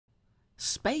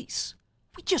Space.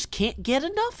 We just can't get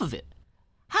enough of it.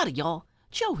 Howdy, y'all.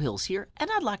 Joe Hills here,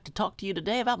 and I'd like to talk to you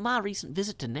today about my recent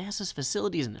visit to NASA's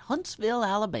facilities in Huntsville,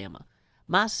 Alabama.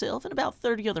 Myself and about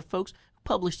 30 other folks who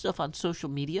publish stuff on social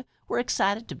media were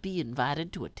excited to be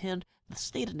invited to attend the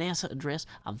State of NASA address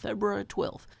on February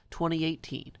 12,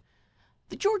 2018.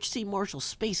 The George C. Marshall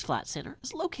Space Flight Center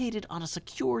is located on a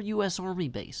secure U.S. Army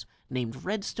base named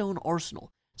Redstone Arsenal,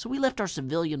 so we left our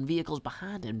civilian vehicles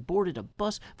behind and boarded a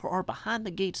bus for our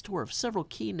behind-the-gates tour of several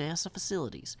key NASA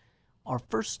facilities. Our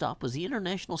first stop was the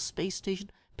International Space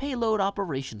Station Payload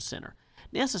Operations Center,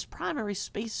 NASA's primary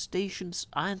space station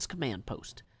science command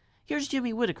post. Here's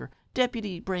Jimmy Whitaker,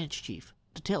 Deputy Branch Chief,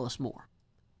 to tell us more.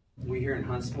 We here in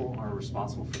Huntsville are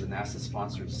responsible for the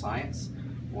NASA-sponsored science,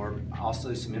 or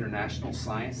also some international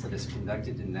science that is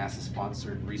conducted in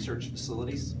NASA-sponsored research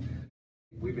facilities.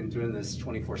 We've been doing this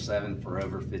 24/7 for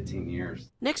over 15 years.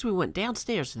 Next, we went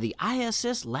downstairs to the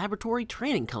ISS Laboratory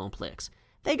Training Complex.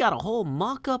 They got a whole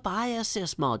mock-up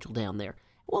ISS module down there.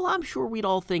 Well, I'm sure we'd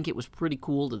all think it was pretty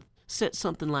cool to set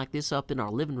something like this up in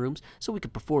our living rooms so we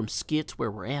could perform skits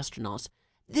where we're astronauts.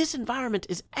 This environment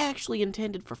is actually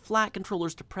intended for flight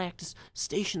controllers to practice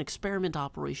station experiment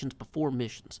operations before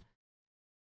missions.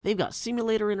 They've got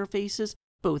simulator interfaces,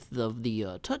 both of the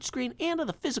touchscreen and of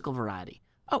the physical variety.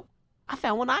 Oh, I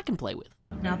found one I can play with.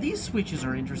 Now these switches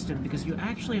are interesting because you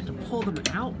actually have to pull them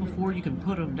out before you can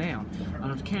put them down, on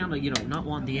account of, not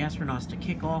wanting the astronauts to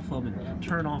kick off them and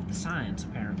turn off the science,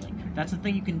 apparently. That's a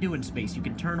thing you can do in space, you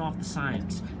can turn off the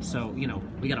science. So,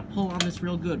 we gotta pull on this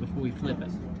real good before we flip it.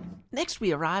 Next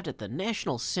we arrived at the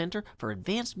National Center for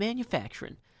Advanced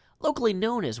Manufacturing, locally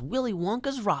known as Willy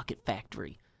Wonka's Rocket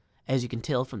Factory. As you can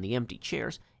tell from the empty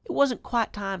chairs, it wasn't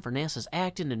quite time for NASA's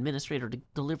acting administrator to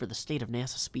deliver the State of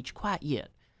NASA speech quite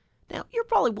yet. Now, you're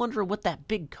probably wondering what that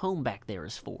big cone back there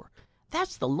is for.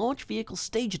 That's the Launch Vehicle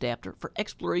Stage Adapter for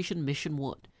Exploration Mission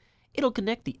 1. It'll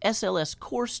connect the SLS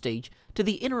core stage to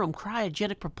the interim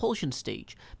cryogenic propulsion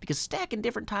stage, because stacking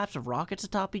different types of rockets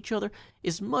atop each other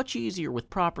is much easier with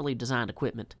properly designed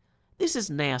equipment. This is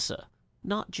NASA,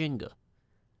 not Jenga.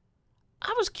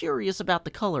 I was curious about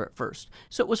the color at first,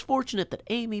 so it was fortunate that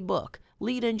Amy Buck,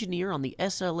 lead engineer on the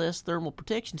SLS thermal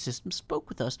protection system, spoke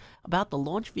with us about the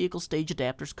Launch Vehicle Stage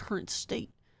Adapter's current state.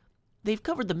 They've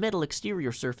covered the metal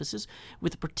exterior surfaces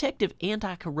with a protective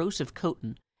anti-corrosive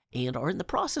coating and are in the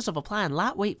process of applying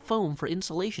lightweight foam for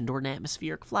insulation during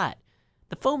atmospheric flight.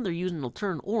 The foam they're using will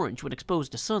turn orange when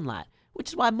exposed to sunlight, which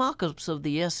is why mock-ups of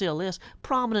the SLS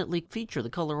prominently feature the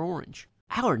color orange.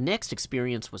 Our next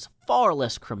experience was far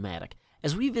less chromatic,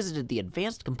 as we visited the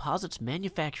Advanced Composites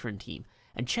manufacturing team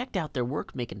and checked out their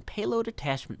work making payload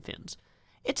attachment fins.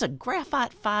 It's a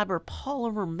graphite fiber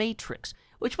polymer matrix,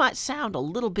 which might sound a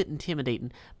little bit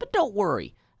intimidating, but don't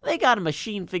worry, they got a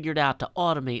machine figured out to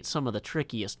automate some of the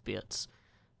trickiest bits.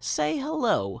 Say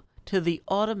hello to the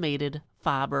automated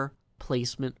fiber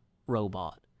placement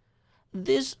robot.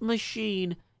 This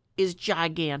machine is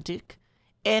gigantic.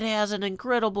 It has an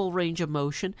incredible range of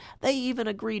motion. They even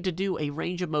agreed to do a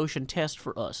range of motion test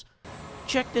for us.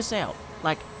 Check this out.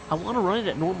 I want to run it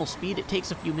at normal speed. It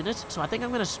takes a few minutes, so I think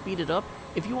I'm going to speed it up.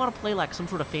 If you want to play some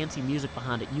sort of fancy music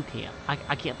behind it, you can.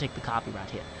 I can't take the copyright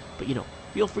hit. But,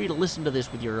 feel free to listen to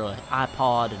this with your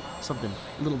iPod and something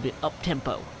a little bit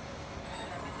up-tempo.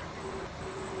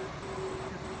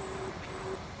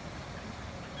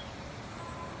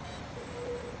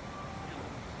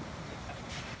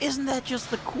 Isn't that just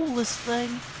the coolest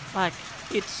thing?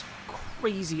 It's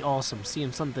crazy awesome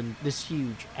seeing something this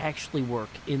huge actually work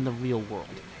in the real world.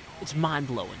 It's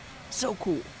mind-blowing. So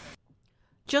cool.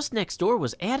 Just next door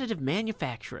was additive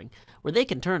manufacturing, where they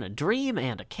can turn a dream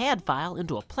and a CAD file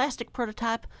into a plastic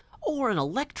prototype or an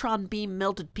electron beam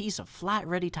melted piece of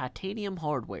flight-ready titanium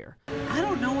hardware. I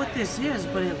don't know what this is,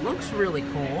 but it looks really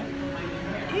cool.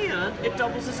 And it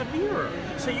doubles as a mirror.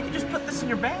 So you can just put this in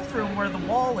your bathroom where the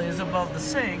wall is above the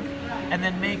sink and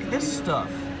then make this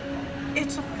stuff.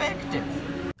 It's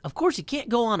effective. Of course, you can't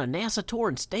go on a NASA tour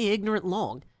and stay ignorant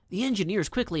long. The engineers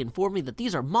quickly informed me that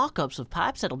these are mock-ups of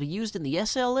pipes that'll be used in the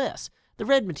SLS. The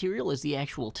red material is the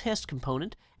actual test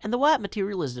component, and the white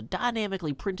material is a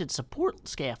dynamically printed support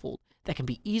scaffold that can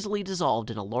be easily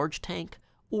dissolved in a large tank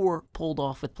or pulled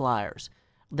off with pliers.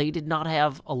 They did not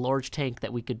have a large tank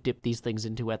that we could dip these things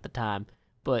into at the time,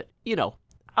 but,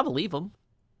 I believe them.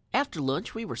 After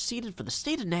lunch, we were seated for the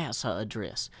State of NASA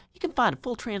address. You can find a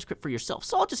full transcript for yourself,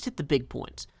 so I'll just hit the big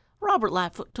points. Robert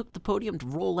Lightfoot took the podium to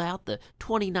roll out the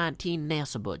 2019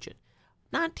 NASA budget.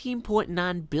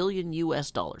 $19.9 billion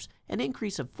US, an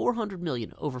increase of $400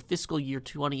 million over fiscal year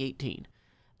 2018.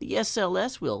 The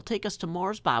SLS will take us to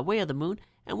Mars by way of the Moon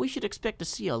and we should expect to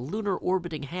see a lunar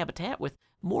orbiting habitat with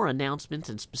more announcements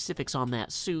and specifics on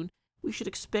that soon. We should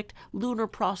expect lunar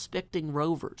prospecting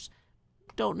rovers.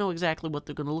 Don't know exactly what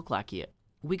they're going to look like yet.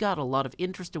 We got a lot of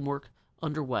interesting work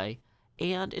underway,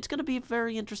 and it's going to be a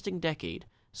very interesting decade,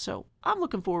 so I'm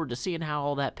looking forward to seeing how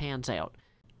all that pans out.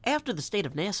 After the State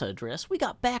of NASA address, we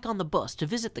got back on the bus to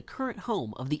visit the current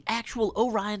home of the actual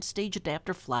Orion Stage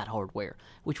Adapter flight hardware,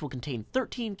 which will contain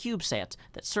 13 CubeSats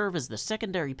that serve as the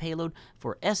secondary payload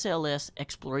for SLS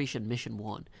Exploration Mission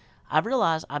 1. I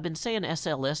realize I've been saying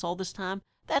SLS all this time.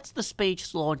 That's the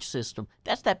Space Launch System.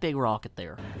 That's that big rocket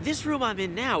there. This room I'm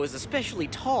in now is especially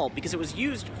tall because it was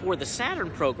used for the Saturn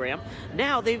program.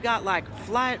 Now they've got like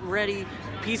flight-ready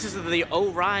pieces of the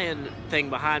Orion thing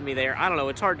behind me there. I don't know,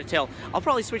 it's hard to tell. I'll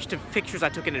probably switch to pictures I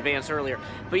took in advance earlier.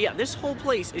 But yeah, this whole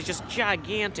place is just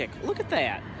gigantic. Look at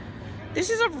that.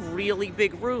 This is a really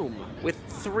big room with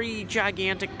 3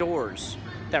 gigantic doors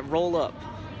that roll up.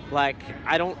 Like,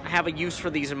 I don't have a use for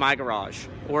these in my garage,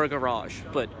 or a garage,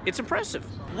 but it's impressive.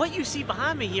 What you see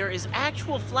behind me here is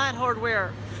actual flight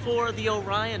hardware for the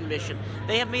Orion mission.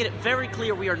 They have made it very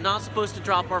clear we are not supposed to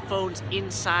drop our phones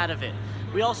inside of it.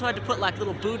 We also had to put like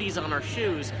little booties on our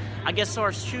shoes. I guess so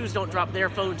our shoes don't drop their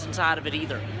phones inside of it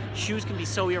either. Shoes can be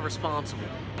so irresponsible.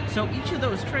 So each of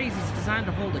those trays is designed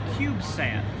to hold a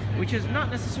CubeSat, which is not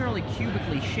necessarily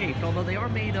cubically shaped, although they are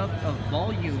made up of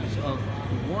volumes of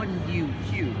 1U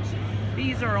cubes.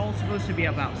 These are all supposed to be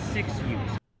about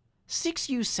 6Us.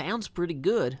 6U sounds pretty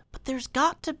good, but there's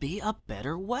got to be a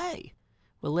better way.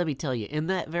 Well, let me tell you, in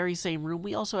that very same room,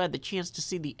 we also had the chance to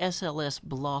see the SLS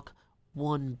Block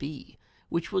 1B,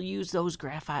 which will use those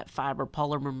graphite fiber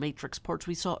polymer matrix parts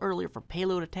we saw earlier for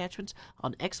payload attachments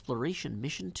on Exploration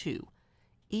Mission 2.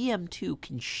 EM2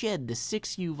 can shed the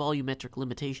 6U volumetric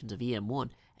limitations of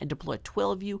EM1 and deploy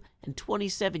 12U and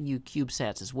 27U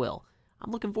CubeSats as well.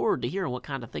 I'm looking forward to hearing what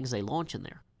kind of things they launch in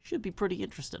there. Should be pretty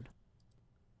interesting.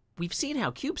 We've seen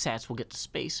how CubeSats will get to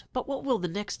space, but what will the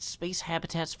next space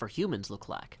habitats for humans look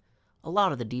like? A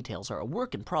lot of the details are a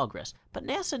work in progress, but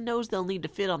NASA knows they'll need to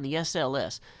fit on the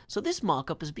SLS, so this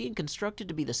mock-up is being constructed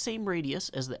to be the same radius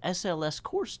as the SLS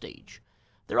core stage.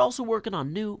 They're also working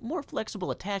on new, more flexible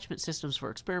attachment systems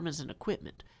for experiments and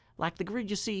equipment, like the grid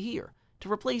you see here,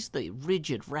 to replace the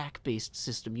rigid rack-based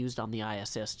system used on the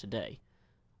ISS today.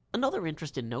 Another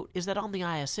interesting note is that on the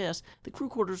ISS, the crew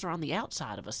quarters are on the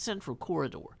outside of a central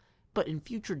corridor, but in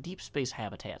future deep space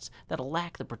habitats that'll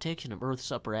lack the protection of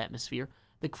Earth's upper atmosphere,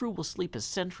 the crew will sleep as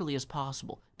centrally as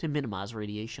possible to minimize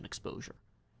radiation exposure.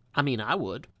 I mean, I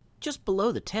would. Just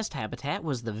below the test habitat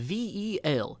was the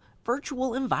VEL,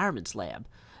 Virtual Environments Lab.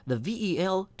 The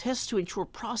VEL tests to ensure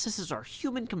processes are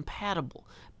human-compatible,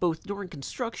 both during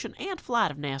construction and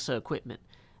flight of NASA equipment.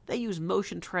 They use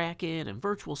motion tracking and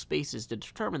virtual spaces to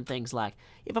determine things like,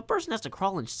 if a person has to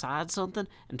crawl inside something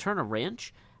and turn a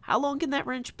wrench, how long can that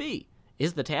wrench be?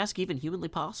 Is the task even humanly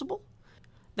possible?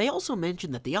 They also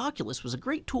mentioned that the Oculus was a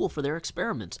great tool for their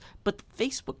experiments, but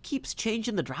Facebook keeps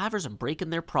changing the drivers and breaking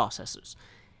their processors.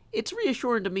 It's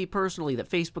reassuring to me personally that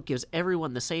Facebook gives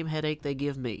everyone the same headache they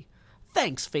give me.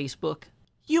 Thanks, Facebook.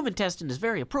 Human testing is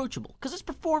very approachable because it's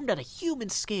performed at a human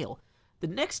scale. The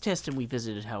next testing we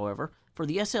visited, however, for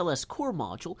the SLS core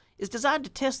module, is designed to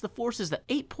test the forces that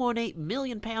 8.8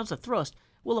 million pounds of thrust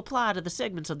will apply to the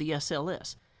segments of the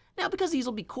SLS. Now, because these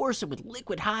will be coursing with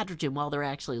liquid hydrogen while they're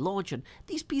actually launching,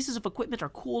 these pieces of equipment are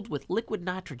cooled with liquid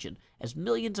nitrogen as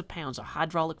millions of pounds of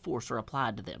hydraulic force are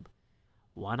applied to them.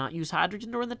 Why not use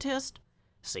hydrogen during the test?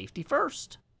 Safety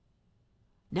first.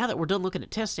 Now that we're done looking at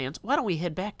test stands, why don't we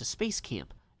head back to Space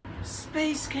Camp?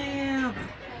 Space Camp!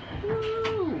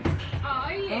 Woo! Oh,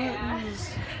 yeah. Buttons.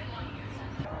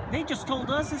 They just told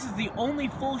us this is the only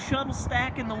full shuttle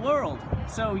stack in the world.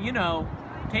 So, you know,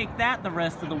 take that, the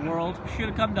rest of the world. Should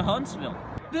have come to Huntsville.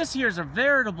 This here's a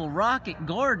veritable rocket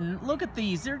garden. Look at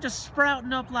these. They're just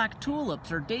sprouting up like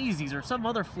tulips or daisies or some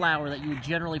other flower that you would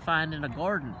generally find in a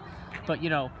garden. But, you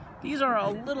know, these are a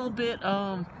little bit,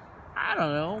 I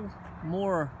don't know,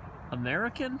 more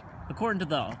American? According to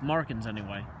the markings,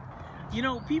 anyway. You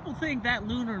know, people think that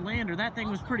lunar lander, that thing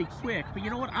was pretty quick, but you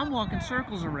know what? I'm walking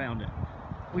circles around it,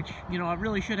 which, you know, I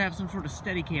really should have some sort of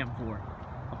Steadicam for.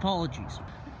 Apologies.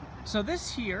 So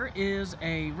this here is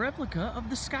a replica of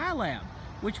the Skylab,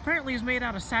 which apparently is made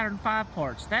out of Saturn V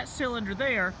parts. That cylinder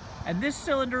there, and this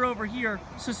cylinder over here,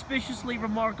 suspiciously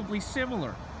remarkably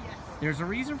similar. There's a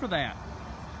reason for that.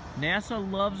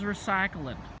 NASA loves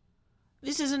recycling.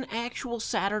 This is an actual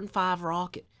Saturn V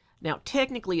rocket. Now,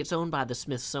 technically it's owned by the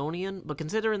Smithsonian, but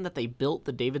considering that they built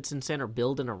the Davidson Center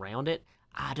building around it,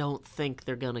 I don't think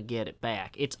they're gonna get it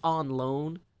back. It's on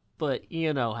loan, but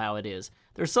you know how it is.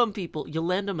 There's some people, you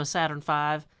lend them a Saturn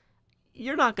V,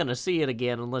 you're not going to see it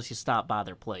again unless you stop by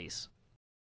their place.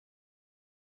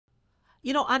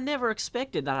 You know, I never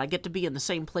expected that I'd get to be in the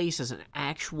same place as an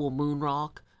actual moon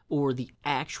rock, or the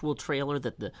actual trailer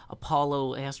that the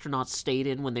Apollo astronauts stayed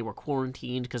in when they were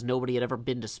quarantined because nobody had ever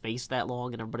been to space that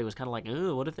long, and everybody was kind of like,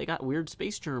 oh, what if they got weird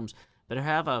space germs? Better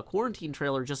have a quarantine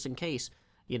trailer just in case,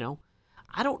 you know?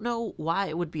 I don't know why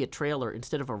it would be a trailer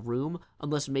instead of a room,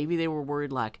 unless maybe they were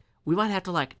worried, like, we might have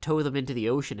to, like, tow them into the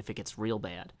ocean if it gets real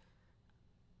bad.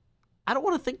 I don't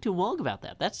want to think too long about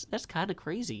that. That's kind of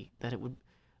crazy that it would...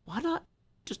 Why not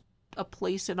just a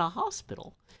place in a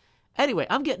hospital? Anyway,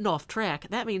 I'm getting off track.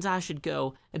 That means I should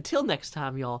go. Until next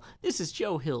time, y'all, this is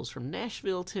Joe Hills from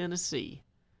Nashville, Tennessee.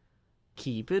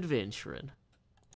 Keep adventuring.